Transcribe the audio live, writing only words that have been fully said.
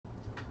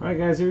Alright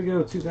guys, here we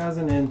go.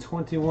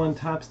 2021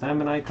 Topps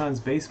Diamond Icons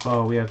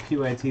Baseball. We have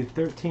PYT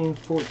 13,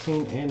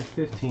 14, and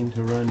 15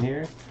 to run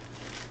here.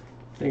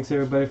 Thanks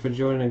everybody for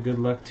joining and good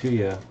luck to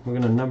you. We're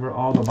going to number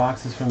all the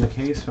boxes from the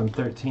case from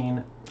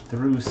 13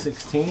 through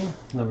 16.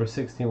 Number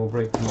 16 will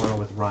break tomorrow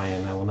with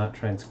Ryan. I will not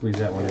try and squeeze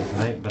that one in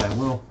tonight, but I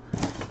will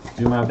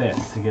do my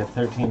best to get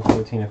 13,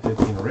 14, and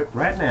 15 ripped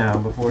right now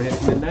before it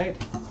hits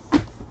midnight.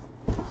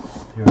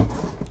 Here we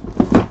go.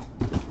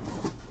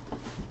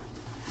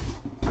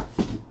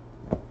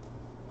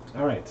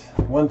 Alright,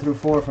 1 through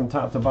 4 from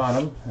top to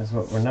bottom is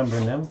what we're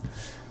numbering them.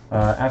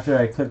 After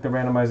I click the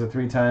randomizer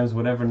 3 times,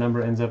 whatever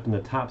number ends up in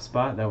the top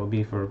spot, that will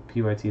be for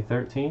PYT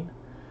 13.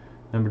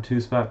 Number 2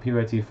 spot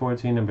PYT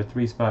 14, number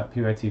 3 spot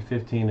PYT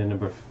 15, and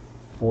number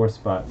 4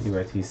 spot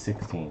PYT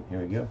 16. Here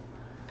we go.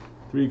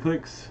 3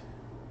 clicks.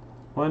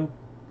 1,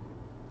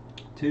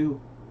 2,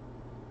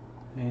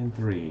 and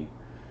 3.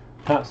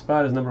 Top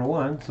spot is number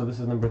 1, so this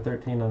is number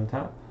 13 on the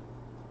top.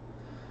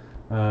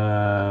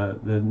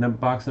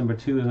 Box number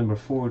 2 is number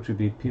 4, which would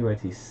be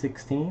PYT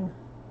 16.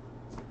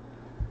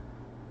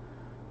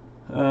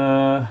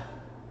 I'm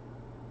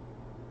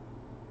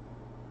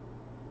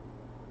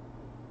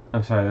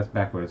sorry, that's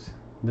backwards.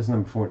 This is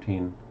number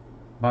 14.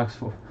 Box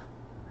 4.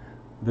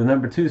 The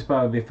number 2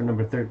 spot would be for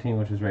number 13,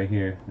 which is right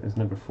here. This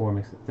number 4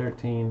 makes it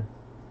 13.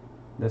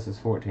 This is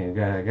 14.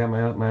 I got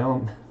my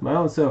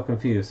own self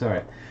confused.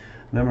 Sorry.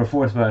 Number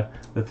 4 spot.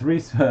 The 3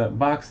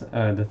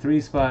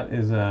 spot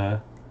is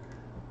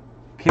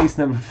case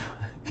number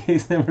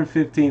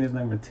 15 is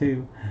number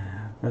 2.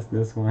 That's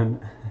this one.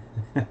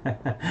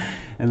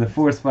 And the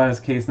 4th spot is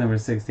case number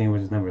 16,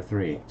 which is number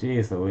 3.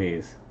 Jeez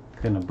Louise.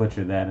 Couldn't have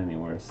butchered that any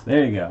worse.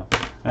 There you go.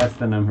 That's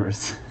the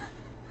numbers.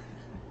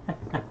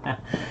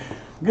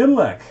 Good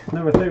luck.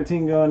 Number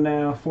 13 going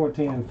now.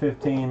 14 and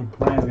 15.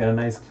 Ryan's got a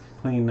nice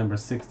clean number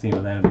 16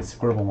 without any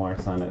scribble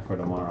marks on it for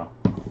tomorrow.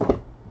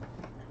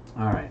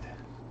 Alright.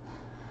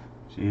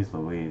 Jeez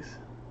Louise.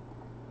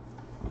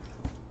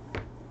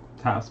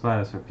 Top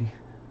spot is for P.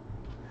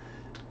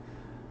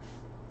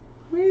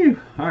 Woo!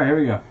 Alright, here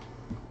we go.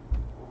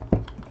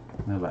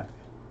 No luck.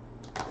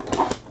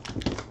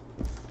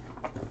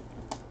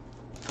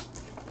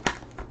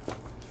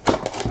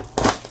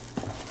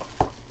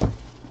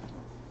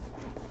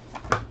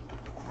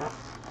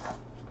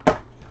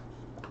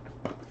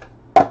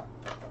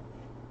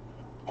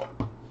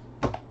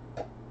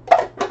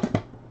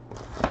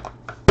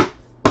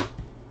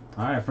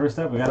 Alright, first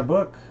up we got a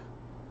book.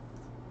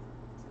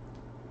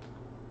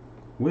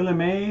 Willie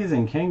Mays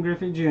and Ken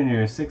Griffey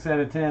Jr. 6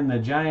 out of 10. The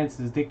Giants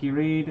is Dickie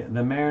Reed.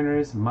 The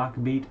Mariners,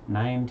 Mockbeat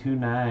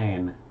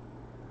 929.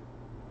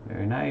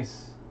 Very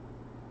nice.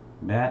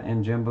 Bat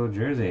and Jumbo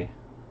jersey.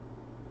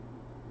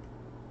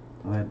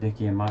 I'll let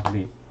Dickie and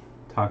Mockbeat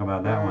talk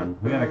about that one.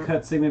 We got a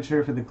cut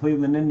signature for the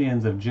Cleveland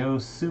Indians of Joe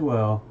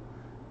Sewell.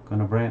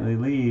 Gonna Brantley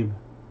Lieb.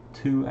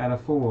 2 out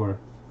of 4.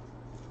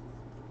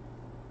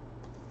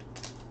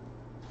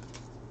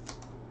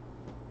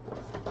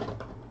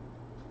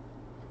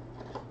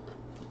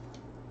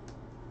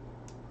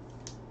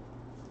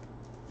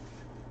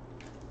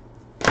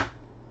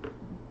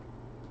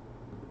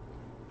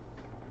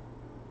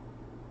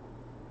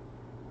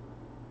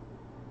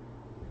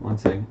 One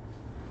second.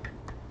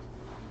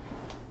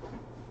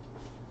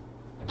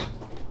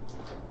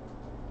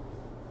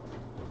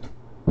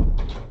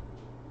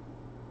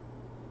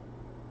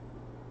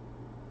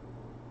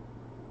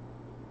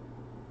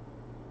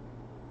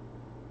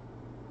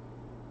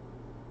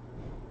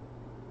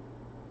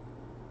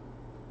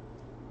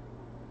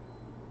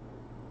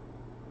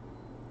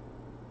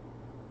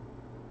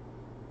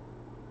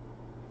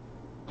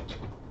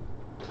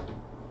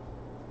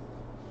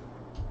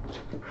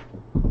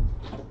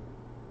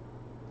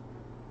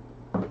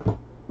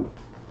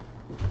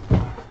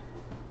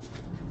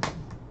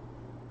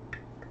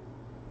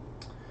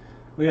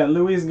 We got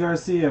Luis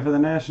Garcia for the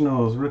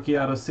Nationals, rookie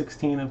auto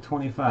 16 of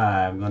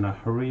 25. Going to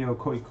Hario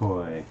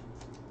Koikoi.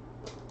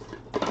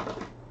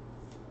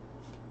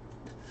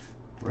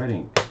 Red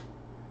ink.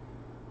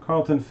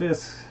 Carlton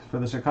Fisk for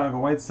the Chicago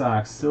White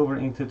Sox, silver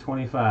ink to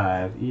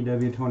 25,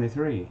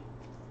 EW23.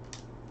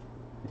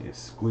 He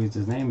squeezed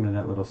his name into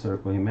that little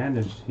circle. He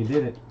managed. He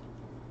did it.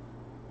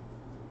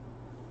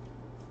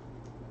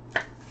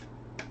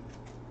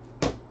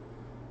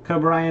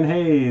 Brian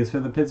Hayes for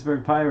the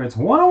Pittsburgh Pirates,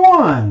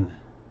 101.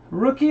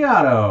 Rookie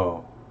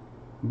auto,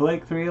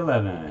 Blake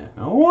 311.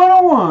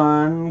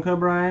 101,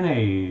 Brian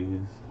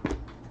Hayes.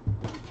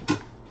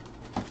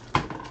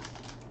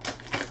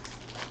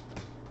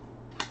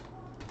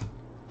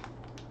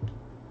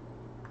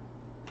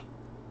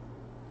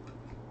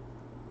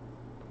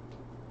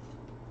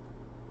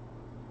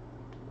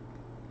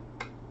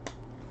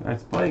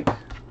 That's Blake.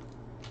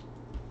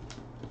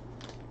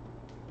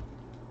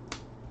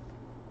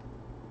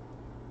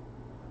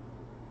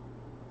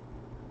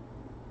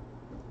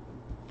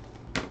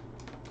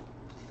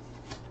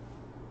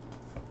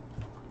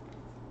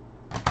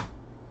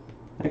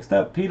 Next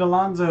up, Pete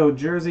Alonso,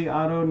 jersey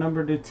auto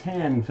number to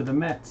 10 for the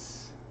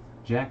Mets.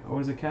 Jack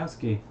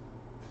Orzechowski.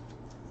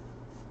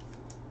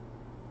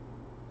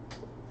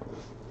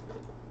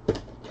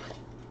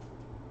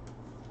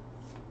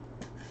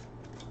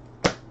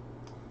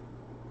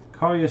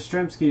 Carl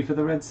Yastrzemski for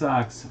the Red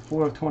Sox,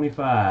 4 of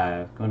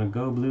 25. Gonna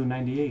go blue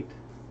 98.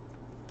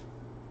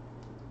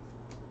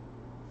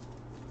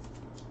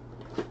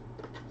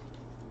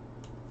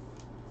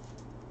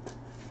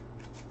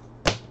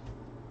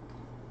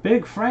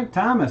 Big Frank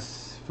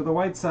Thomas for the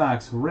White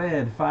Sox,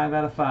 red, 5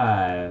 out of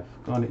 5.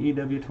 Going to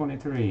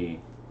EW23.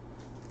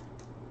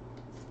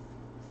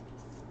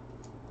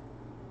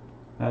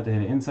 About to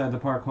hit an inside the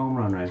park home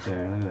run right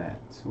there. Look at that.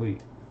 Sweet.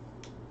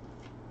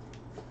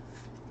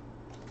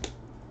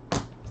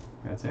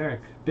 That's Eric.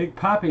 Big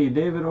Poppy,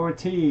 David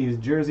Ortiz,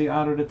 jersey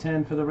auto to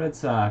 10 for the Red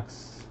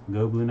Sox.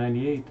 Go blue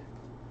 98.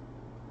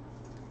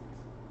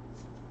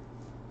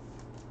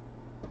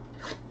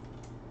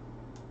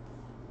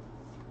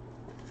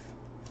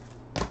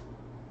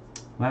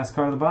 Last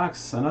card of the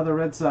box, another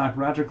Red Sox,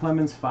 Roger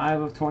Clemens,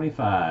 5 of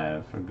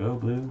 25 for Go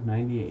Blue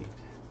 98.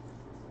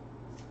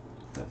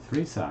 Got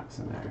 3 Sox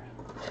in there.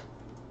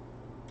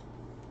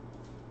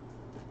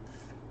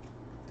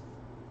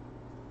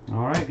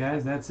 Alright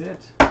guys, that's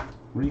it.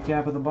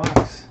 Recap of the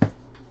box.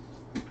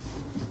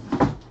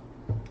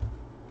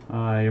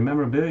 Your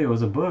memorabilia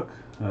was a book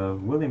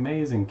of Willie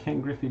Mays and Ken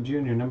Griffey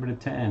Jr., number to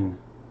 10.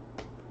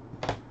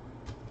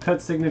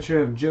 Cut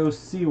signature of Joe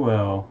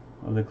Sewell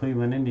of the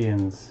Cleveland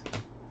Indians.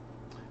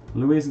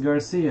 Luis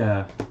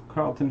Garcia,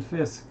 Carlton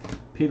Fisk,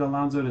 Pete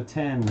Alonso to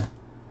 10,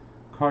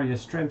 Carl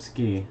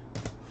Yastrzemski,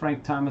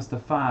 Frank Thomas to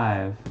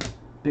 5,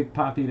 Big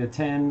Poppy to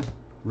 10,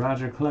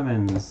 Roger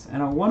Clemens,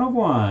 and a 1 of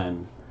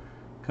 1,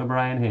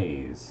 Brian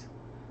Hayes.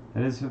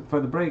 That is for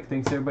the break.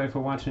 Thanks everybody for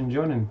watching and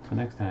joining. Until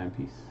next time,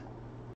 peace.